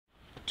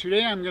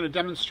Today I'm going to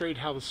demonstrate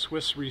how the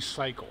Swiss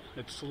recycle.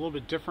 It's a little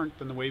bit different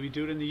than the way we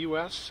do it in the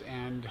US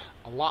and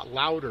a lot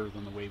louder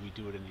than the way we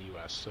do it in the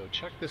US. So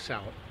check this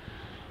out.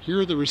 Here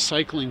are the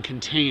recycling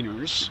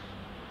containers.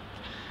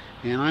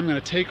 And I'm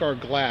going to take our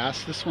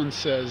glass. This one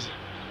says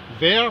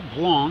Verre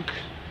Blanc,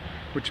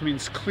 which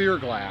means clear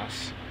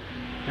glass.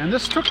 And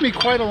this took me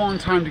quite a long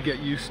time to get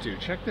used to.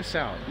 Check this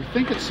out. You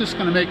think it's just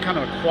going to make kind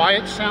of a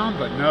quiet sound,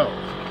 but no.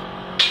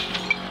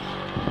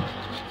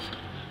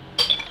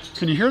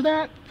 Can you hear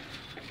that?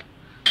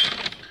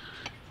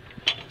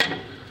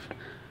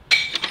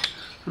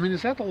 I mean,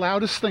 is that the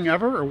loudest thing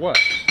ever, or what?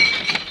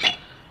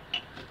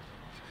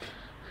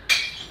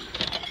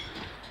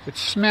 It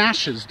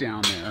smashes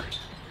down there.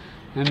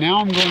 And now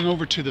I'm going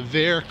over to the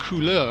Verre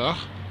Couleur.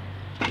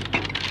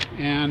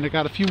 And I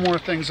got a few more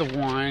things of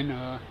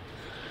wine.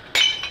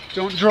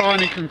 Don't draw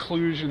any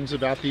conclusions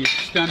about the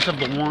extent of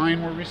the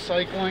wine we're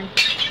recycling.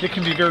 It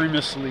can be very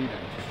misleading.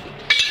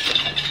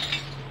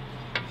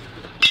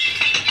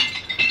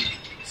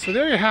 So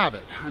there you have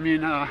it. I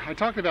mean, I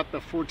talked about the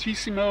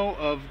fortissimo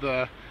of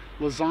the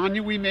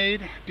lasagna we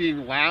made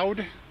being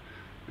loud.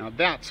 Now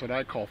that's what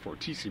I call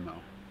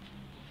fortissimo.